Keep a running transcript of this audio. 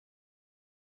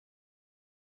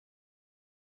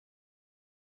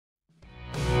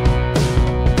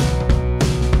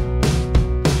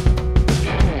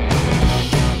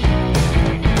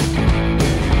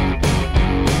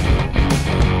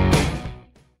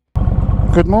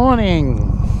Good morning.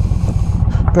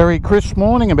 Very crisp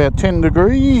morning, about 10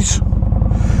 degrees.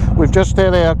 We've just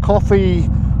had our coffee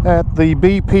at the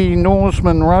BP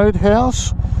Norseman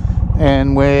Roadhouse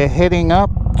and we're heading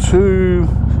up to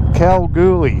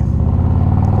Kalgoorlie.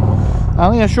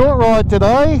 Only a short ride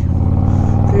today,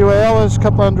 a few hours,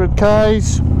 couple hundred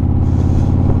k's.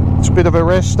 It's a bit of a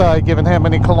rest day given how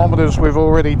many kilometres we've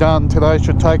already done. Today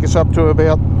should take us up to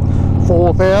about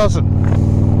 4,000.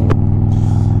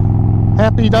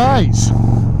 Happy days.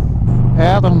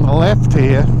 Out on the left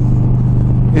here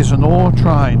is an ore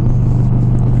train.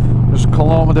 It's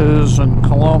kilometres and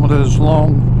kilometres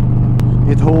long.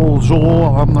 It hauls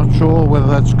ore. I'm not sure whether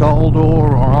that's gold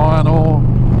ore or iron ore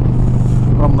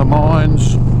from the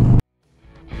mines.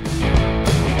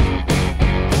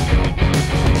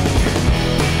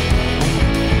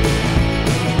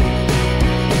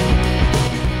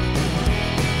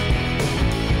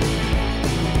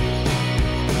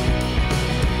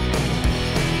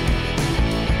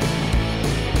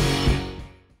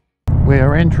 We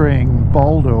are entering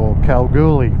Boulder or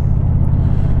Kalgoorlie.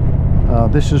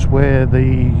 This is where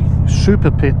the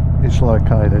super pit is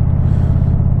located.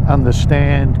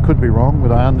 Could be wrong,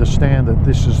 but I understand that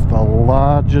this is the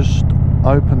largest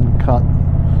open cut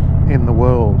in the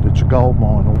world. It's a gold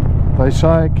mine. They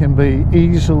say it can be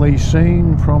easily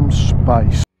seen from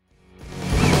space.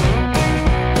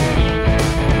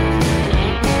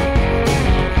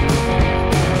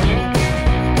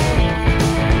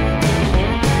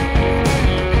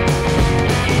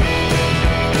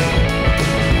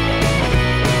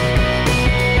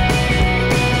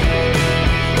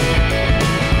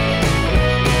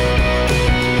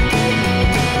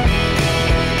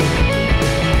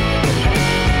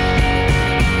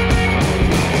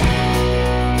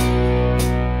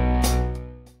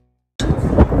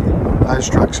 Those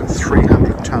trucks are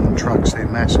 300-ton trucks, they're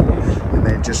massive, and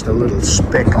they're just a little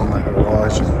speck on the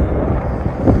horizon.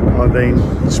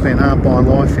 I've spent half my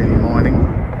life in mining,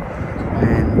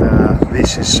 and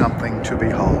this is something to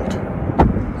behold.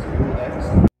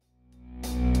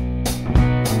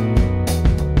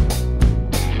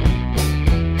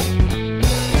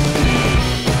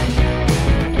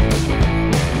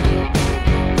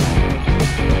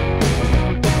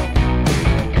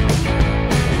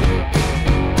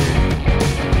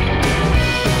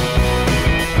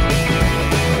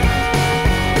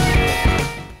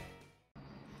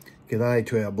 G'day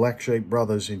to our black sheep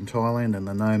brothers in Thailand and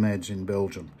the nomads in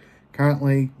Belgium.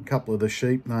 Currently, a couple of the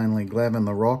sheep, namely Glav and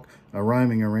the Rock, are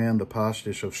roaming around the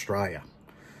pastures of Australia.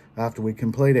 After we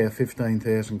complete our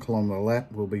 15,000 kilometre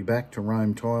lap, we'll be back to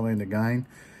roam Thailand again,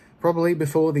 probably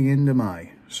before the end of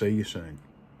May. See you soon.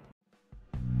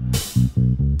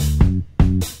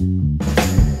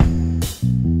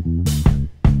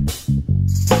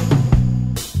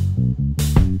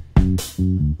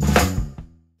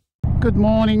 Good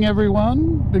morning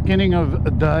everyone, beginning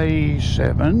of day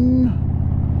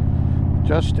 7,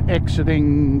 just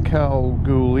exiting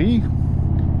Kalgoorlie.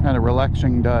 Had a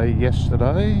relaxing day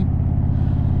yesterday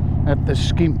at the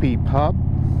Skimpy pub.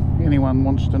 If anyone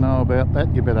wants to know about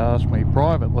that, you better ask me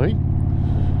privately.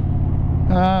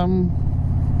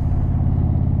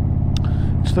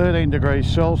 It's 13 degrees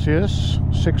Celsius,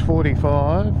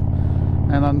 6:45.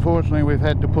 And unfortunately we've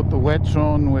had to put the wets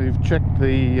on. We've checked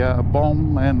the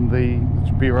BOM and the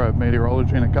Bureau of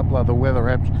Meteorology and a couple other weather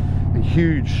apps. A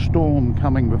huge storm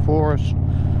coming before us,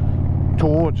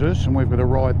 towards us, and we've got to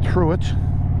ride through it.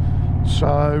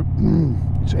 So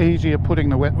it's easier putting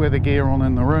the wet weather gear on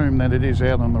in the room than it is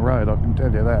out on the road, I can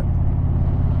tell you that.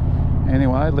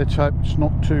 Anyway, let's hope it's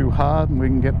not too hard and we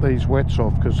can get these wets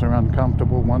off, because they're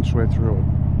uncomfortable once we're through it.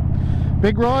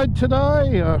 Big ride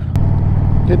today.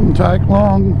 Didn't take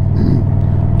long.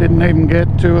 Didn't even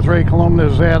get 2 or 3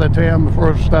 kilometres out of town before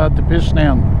it started to piss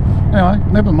down. Anyway,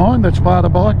 never mind, that's part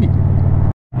of biking.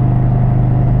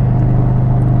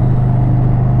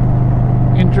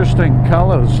 Interesting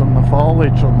colours on the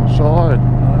foliage on the side.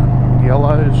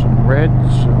 Yellows and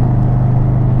reds.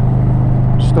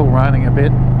 And still raining a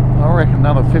bit. I reckon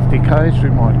another 50 k's we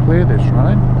might clear this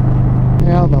rain.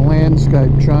 How the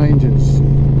landscape changes.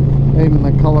 Even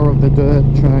the colour of the dirt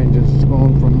changes. It's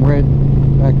gone from red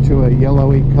back to a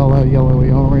yellowy colour,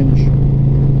 yellowy orange,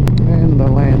 and the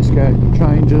landscape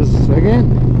changes again.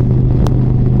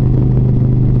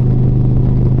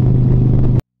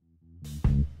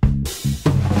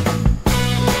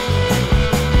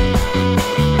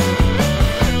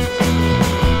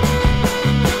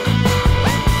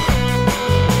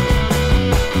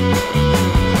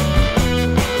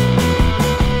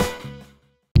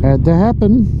 Had to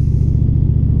happen.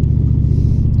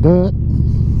 Dirt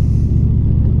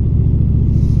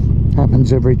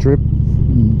happens every trip.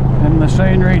 And the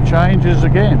scenery changes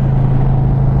again.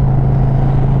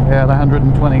 About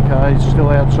 120 k's still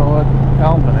outside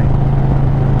Albany.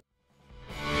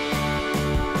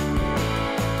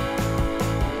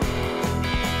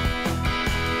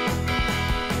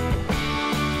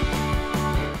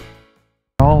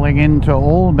 Rolling into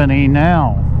Albany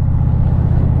now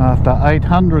after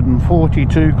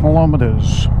 842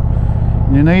 kilometres.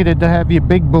 You needed to have your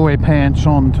big boy pants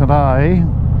on today.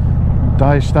 The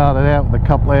day started out with a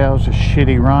couple of hours of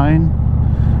shitty rain,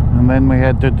 and then we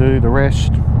had to do the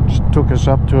rest. It took us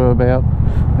up to about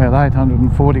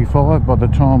 845 by the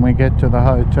time we get to the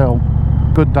hotel.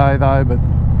 Good day though, but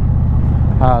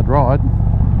hard ride.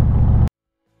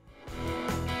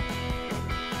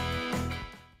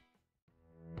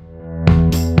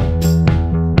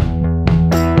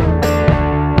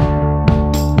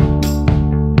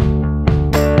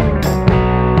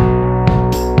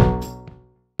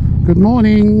 Good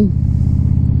morning,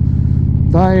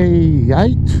 day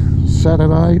 8,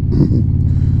 Saturday.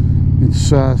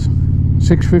 It's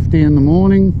 6:50 in the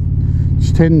morning,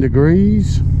 it's 10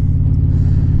 degrees. I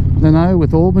don't know,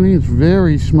 with Albany it's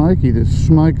very smoky, the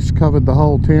smoke's covered the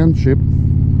whole township.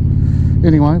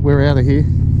 Anyway, we're out of here.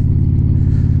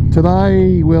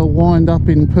 Today we'll wind up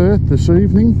in Perth this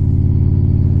evening.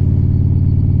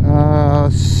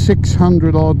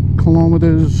 600 odd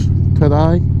kilometres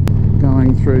today,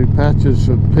 going through patches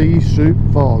of pea soup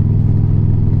fog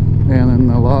down in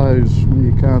the lows.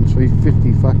 You can't see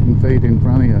 50 fucking feet in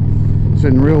front of you. It's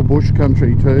in real bush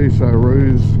country too, so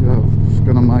Roo's it's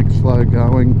going to make slow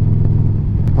going.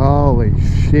 Holy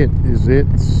shit, is it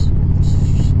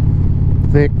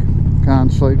thick,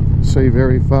 can't see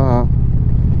very far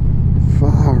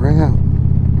out.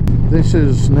 This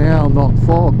is now not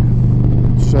fog,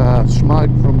 it's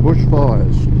smoke from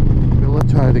bushfires,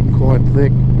 debilitating, quite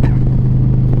thick.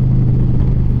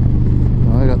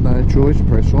 I got no choice,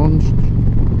 press on,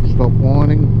 stop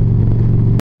whining.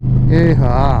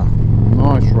 Yeah,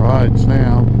 nice roads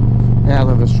now, out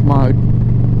of the smoke.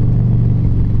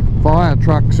 Fire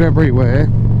trucks everywhere,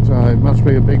 so it must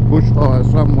be a big bushfire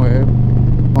somewhere.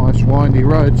 Nice windy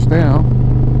roads now.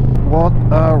 What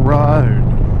a road.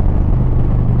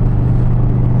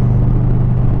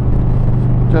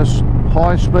 Just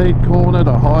high speed corner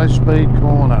to high speed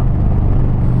corner.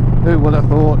 Who would have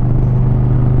thought?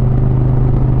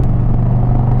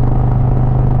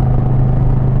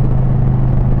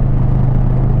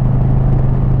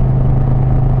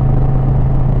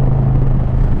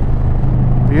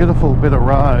 Beautiful bit of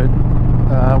road.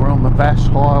 We're on the Bass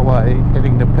Highway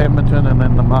heading to Pemberton and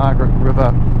then the Margaret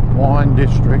River Wine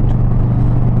District.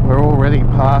 We're already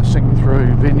passing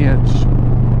through vineyards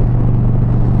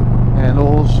and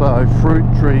also fruit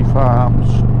tree farms.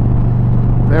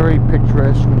 Very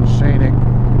picturesque and scenic.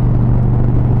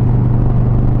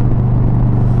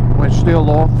 We're still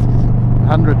off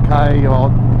 100k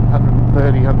odd,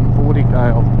 130,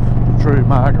 140k off the true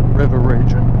Margaret River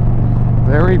region.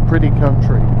 Very pretty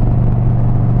country.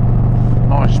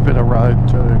 Nice bit of road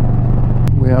too.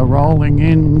 We are rolling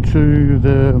into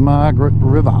the Margaret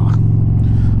River.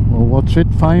 Well, what's it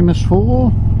famous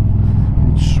for?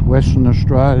 It's Western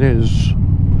Australia's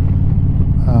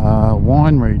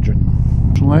wine region.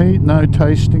 No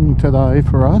tasting today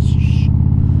for us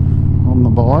on the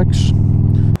bikes.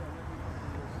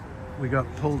 We got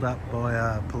pulled up by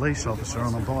a police officer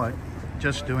on a bike,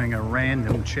 just doing a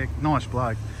random check. Nice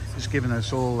bloke, just giving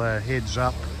us all a heads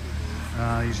up.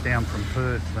 He's down from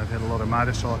Perth. They've had a lot of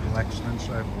motorcycle accidents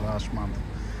over the last month.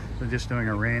 They're just doing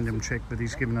a random check, but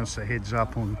he's giving us a heads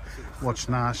up on what's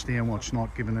nasty and what's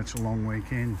not, given it's a long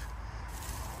weekend.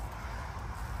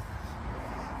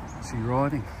 Is he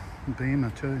riding?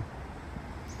 Beamer too.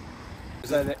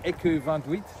 Is that the Ecu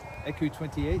 28? Ecu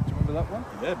 28, do you remember that one?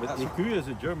 Yeah, but Ecu is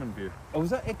a German beer. Oh,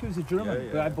 is that Ecu is a German?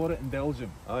 Yeah. But I bought it in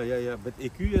Belgium. Oh, yeah, but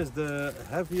Ecu is the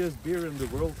heaviest beer in the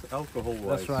world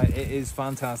alcohol-wise. That's right, it is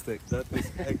fantastic. That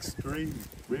is extreme,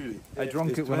 really. I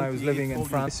drank it when I was living in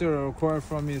France. Sir, I require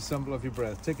from you a sample of your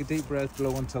breath. Take a deep breath,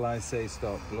 blow until I say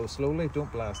stop. Blow slowly,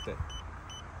 don't blast it.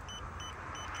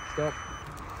 Stop.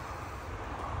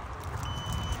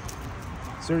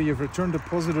 Sir, you've returned a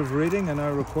positive rating and I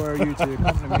require you to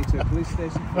accompany me to a police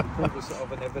station for the purpose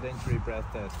of an evidentiary breath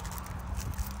test.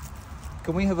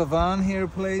 Can we have a van here,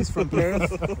 please, from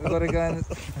Perth? We've got a guy in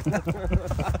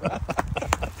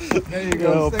There you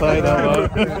go.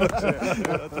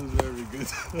 That was very good.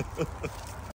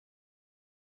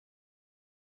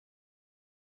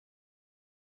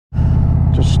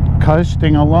 Just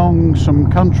coasting along some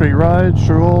country roads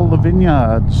through all the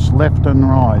vineyards, left and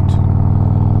right.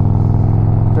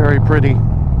 Very pretty.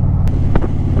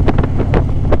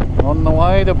 On the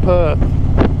way to Perth.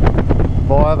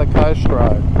 via the coast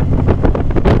road.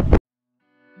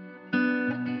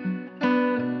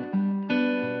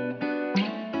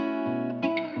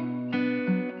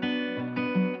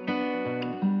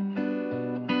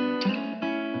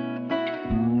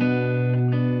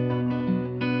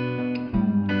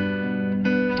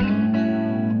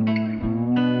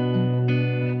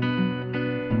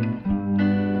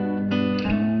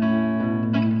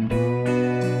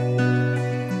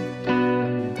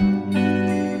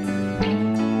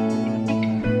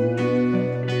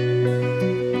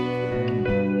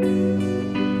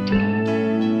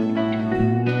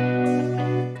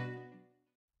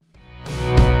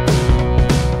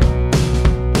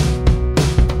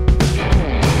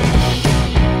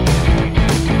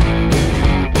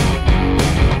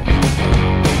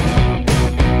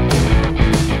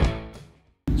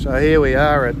 So here we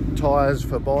are at Tyres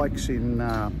for Bikes in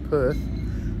Perth.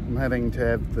 I'm having to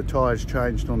have the tyres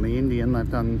changed on the Indian. They've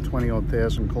done 20-odd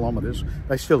thousand kilometres.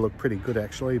 They still look pretty good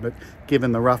actually, but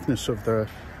given the roughness of the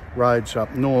roads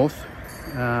up north,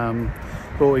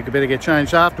 thought we could better get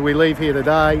changed. After we leave here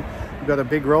today, we've got a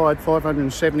big ride,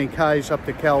 570 k's up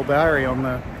to Kalgoorlie on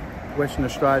the Western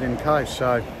Australian coast.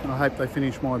 So I hope they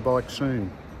finish my bike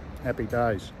soon. Happy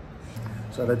days.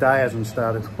 So the day hasn't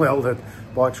started well. The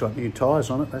bike's got new tyres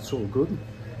on it, that's all good.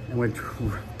 And we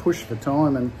pushed for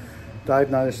time, and Dave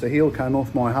noticed the heel came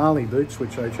off my Harley boots,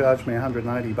 which they charged me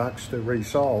 180 bucks to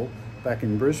resole back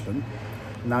in Brisbane.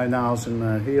 No nails in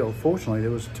the heel. Fortunately,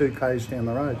 there was 2 k's down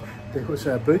the road. There was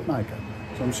our bootmaker.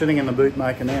 So I'm sitting in the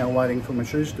bootmaker now waiting for my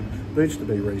boots to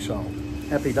be resoled.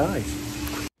 Happy days.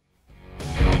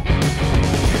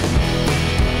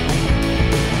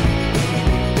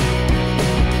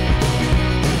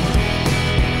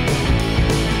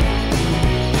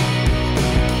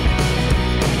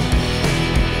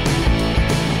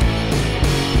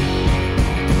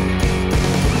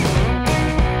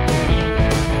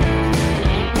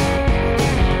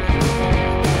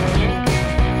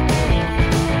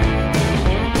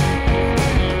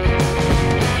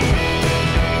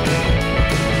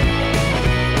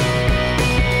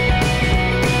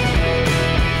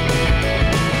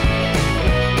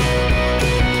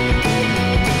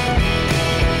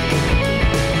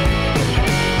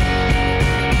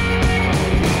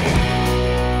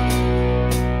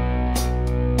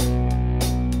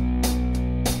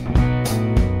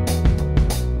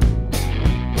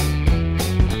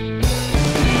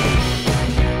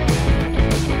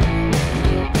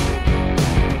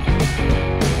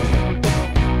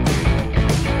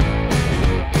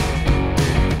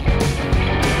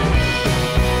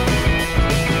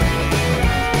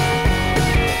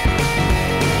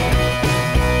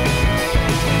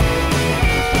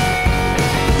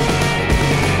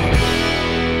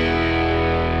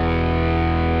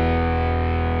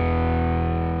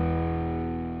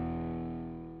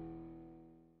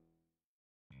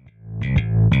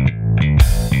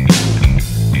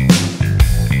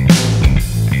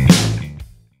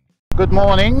 Good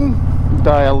morning,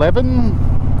 day 11,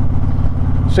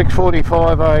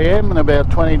 6:45 a.m. and about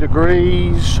 20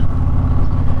 degrees.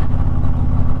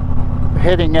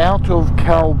 Heading out of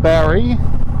Kalgoorlie.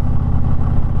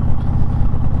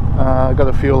 Got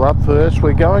to fuel up first.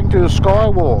 We're going to the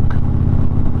Skywalk.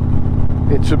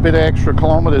 It's a bit of extra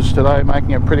kilometres today,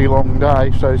 making a pretty long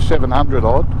day, so 700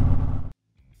 odd.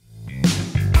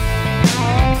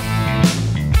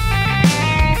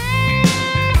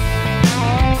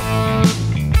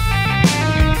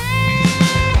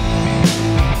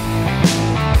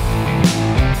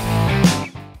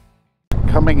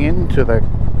 Coming into the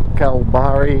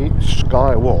Kalgoorlie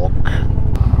Skywalk.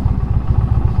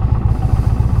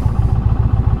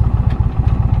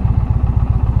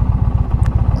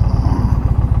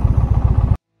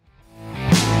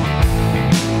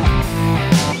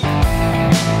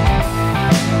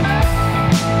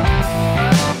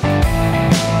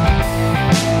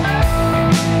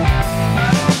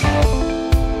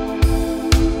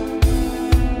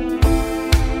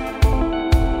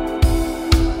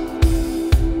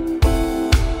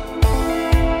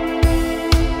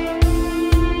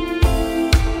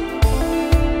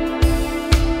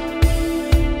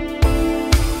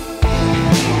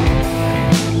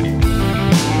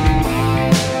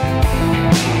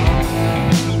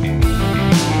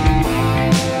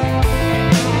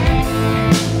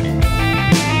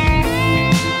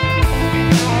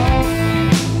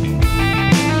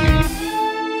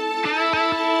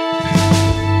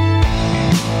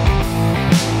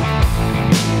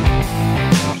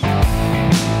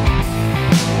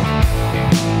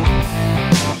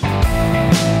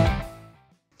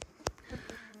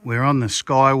 We're on the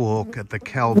Skywalk at the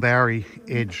Kalgoorlie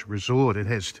Edge Resort. It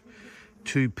has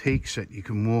two peaks that you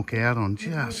can walk out on,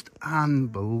 just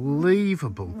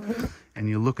unbelievable. And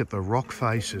you look at the rock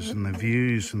faces and the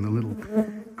views and the little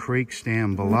creeks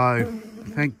down below.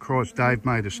 Thank Christ Dave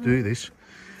made us do this,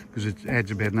 because it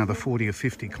adds about another 40 or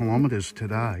 50 kilometres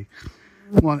today.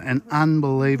 What an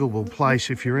unbelievable place.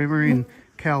 If you're ever in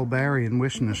Kalgoorlie in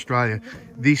Western Australia,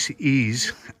 this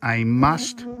is a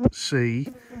must-see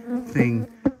thing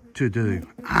to do.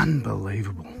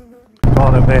 Unbelievable.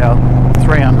 Got about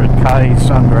 300 k's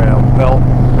under our belt,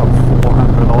 got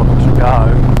 400 odd to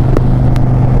go.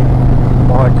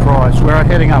 By Christ, we're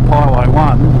heading up Highway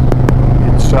 1.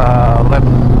 It's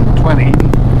 11:20,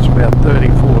 it's about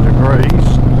 34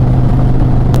 degrees.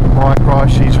 By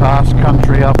Christ, she's vast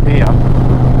country up here.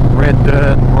 Red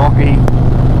dirt, rocky,